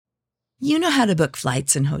You know how to book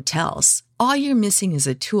flights and hotels. All you're missing is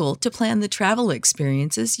a tool to plan the travel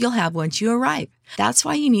experiences you'll have once you arrive. That's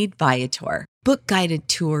why you need Viator. Book guided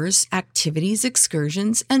tours, activities,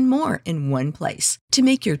 excursions, and more in one place to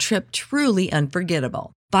make your trip truly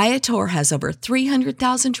unforgettable. Viator has over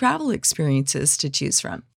 300,000 travel experiences to choose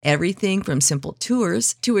from. Everything from simple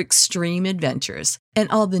tours to extreme adventures and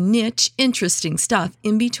all the niche, interesting stuff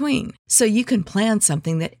in between. So you can plan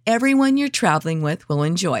something that everyone you're traveling with will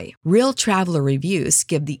enjoy. Real traveler reviews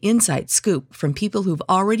give the inside scoop from people who've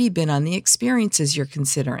already been on the experiences you're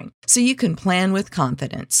considering. So you can plan with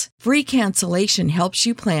confidence. Free cancellation helps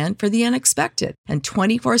you plan for the unexpected. And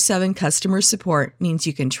 24/7 customer support means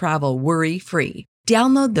you can travel worry-free.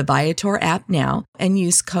 Download the Viator app now and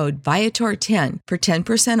use code Viator10 for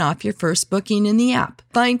 10% off your first booking in the app.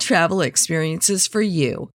 Find travel experiences for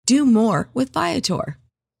you. Do more with Viator.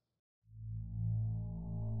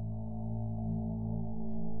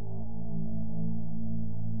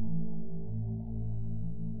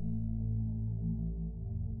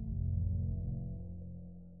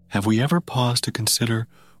 Have we ever paused to consider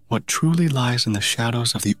what truly lies in the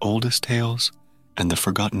shadows of the oldest tales and the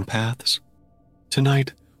forgotten paths?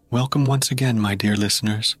 Tonight, welcome once again, my dear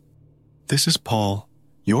listeners. This is Paul,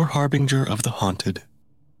 your harbinger of the haunted.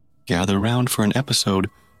 Gather round for an episode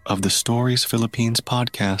of the Stories Philippines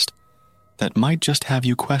podcast that might just have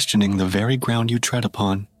you questioning the very ground you tread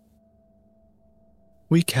upon.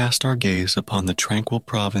 We cast our gaze upon the tranquil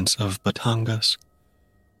province of Batangas,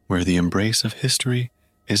 where the embrace of history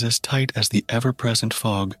is as tight as the ever-present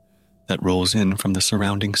fog that rolls in from the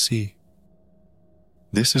surrounding sea.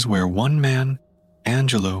 This is where one man,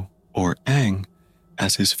 Angelo, or Ang,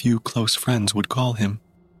 as his few close friends would call him,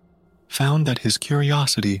 found that his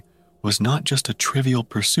curiosity was not just a trivial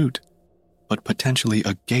pursuit, but potentially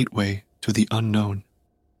a gateway to the unknown.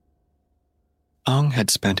 Ang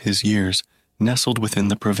had spent his years nestled within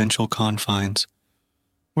the provincial confines,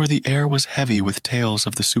 where the air was heavy with tales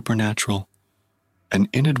of the supernatural, an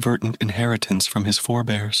inadvertent inheritance from his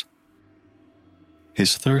forebears.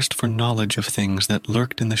 His thirst for knowledge of things that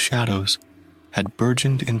lurked in the shadows had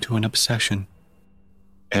burgeoned into an obsession.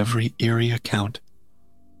 Every eerie account,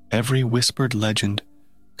 every whispered legend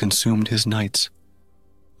consumed his nights,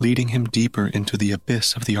 leading him deeper into the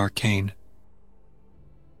abyss of the arcane.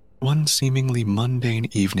 One seemingly mundane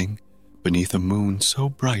evening, beneath a moon so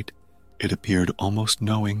bright it appeared almost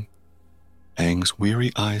knowing, Ang's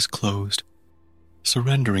weary eyes closed,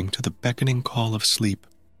 surrendering to the beckoning call of sleep,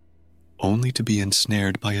 only to be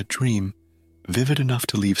ensnared by a dream vivid enough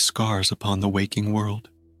to leave scars upon the waking world.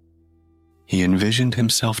 He envisioned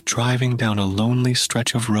himself driving down a lonely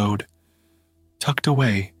stretch of road, tucked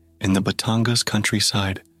away in the Batangas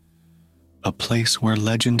countryside, a place where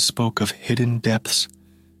legend spoke of hidden depths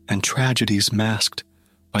and tragedies masked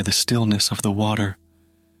by the stillness of the water,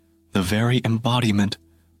 the very embodiment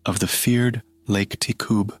of the feared Lake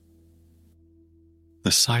Tikub.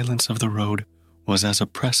 The silence of the road was as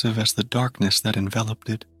oppressive as the darkness that enveloped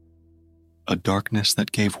it, a darkness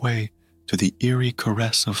that gave way to the eerie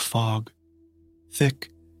caress of fog,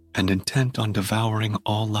 thick and intent on devouring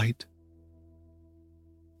all light.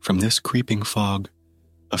 From this creeping fog,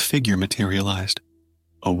 a figure materialized,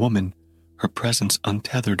 a woman, her presence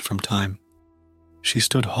untethered from time. She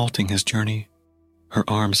stood halting his journey, her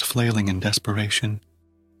arms flailing in desperation,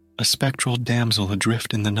 a spectral damsel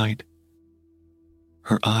adrift in the night.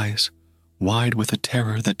 Her eyes, wide with a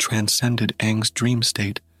terror that transcended Ang's dream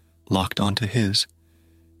state, locked onto his,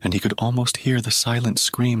 and he could almost hear the silent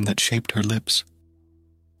scream that shaped her lips.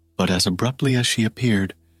 But as abruptly as she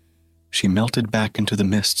appeared, she melted back into the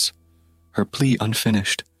mists, her plea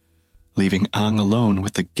unfinished, leaving Ang alone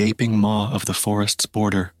with the gaping maw of the forest's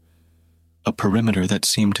border, a perimeter that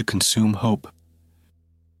seemed to consume hope.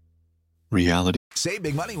 Reality. Save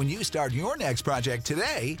big money when you start your next project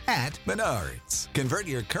today at Menards. Convert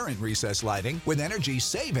your current recessed lighting with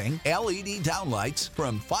energy-saving LED downlights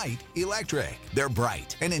from Fight Electric. They're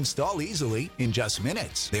bright and install easily in just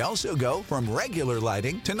minutes. They also go from regular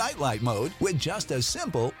lighting to nightlight mode with just a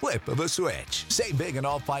simple flip of a switch. Save big on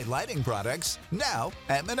all Fight lighting products now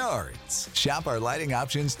at Menards. Shop our lighting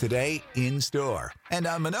options today in-store and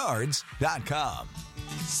on Menards.com.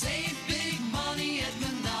 Save big money at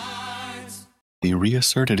Menards. He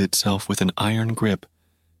reasserted itself with an iron grip,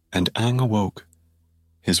 and Ang awoke,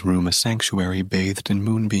 his room a sanctuary bathed in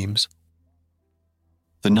moonbeams.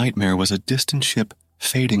 The nightmare was a distant ship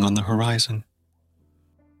fading on the horizon.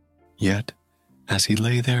 Yet, as he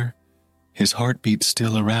lay there, his heartbeat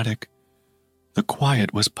still erratic, the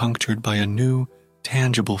quiet was punctured by a new,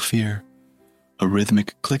 tangible fear, a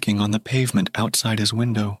rhythmic clicking on the pavement outside his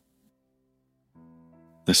window.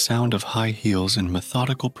 the sound of high heels in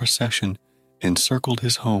methodical procession encircled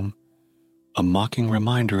his home, a mocking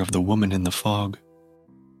reminder of the woman in the fog.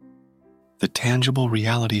 The tangible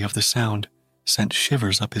reality of the sound sent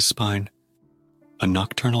shivers up his spine, a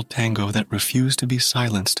nocturnal tango that refused to be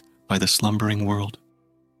silenced by the slumbering world.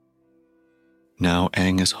 Now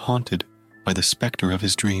Aang is haunted by the specter of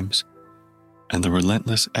his dreams and the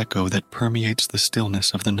relentless echo that permeates the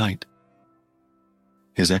stillness of the night.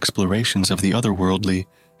 His explorations of the otherworldly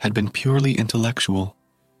had been purely intellectual,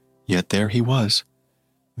 yet there he was,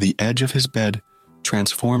 the edge of his bed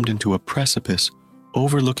transformed into a precipice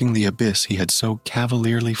overlooking the abyss he had so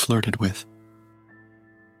cavalierly flirted with.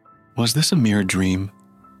 Was this a mere dream,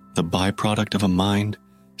 the byproduct of a mind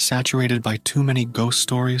saturated by too many ghost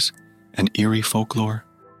stories and eerie folklore?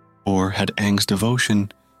 Or had Aang's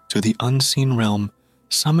devotion to the unseen realm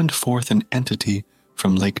summoned forth an entity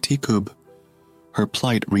from Lake Tikub, her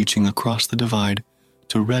plight reaching across the divide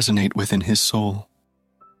to resonate within his soul?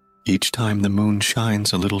 Each time the moon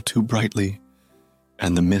shines a little too brightly,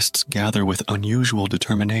 and the mists gather with unusual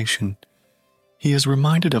determination, he is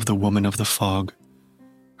reminded of the woman of the fog,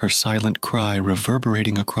 her silent cry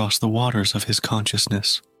reverberating across the waters of his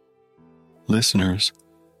consciousness. Listeners,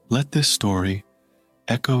 let this story,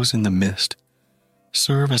 Echoes in the Mist,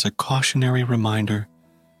 serve as a cautionary reminder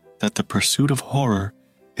that the pursuit of horror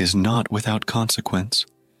is not without consequence,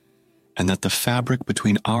 and that the fabric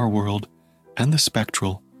between our world and the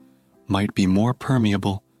spectral might be more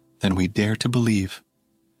permeable than we dare to believe.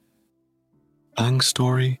 Aang's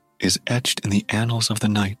story is etched in the annals of the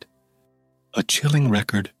night, a chilling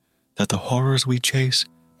record that the horrors we chase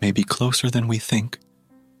may be closer than we think,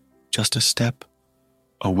 just a step,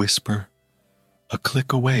 a whisper, a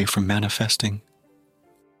click away from manifesting.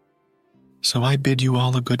 So I bid you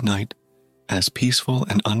all a good night, as peaceful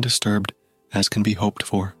and undisturbed as can be hoped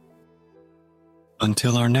for.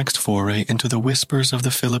 Until our next foray into the whispers of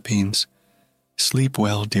the Philippines, sleep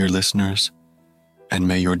well, dear listeners, and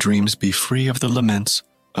may your dreams be free of the laments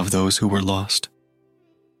of those who were lost.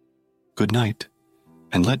 Good night,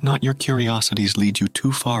 and let not your curiosities lead you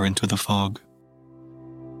too far into the fog.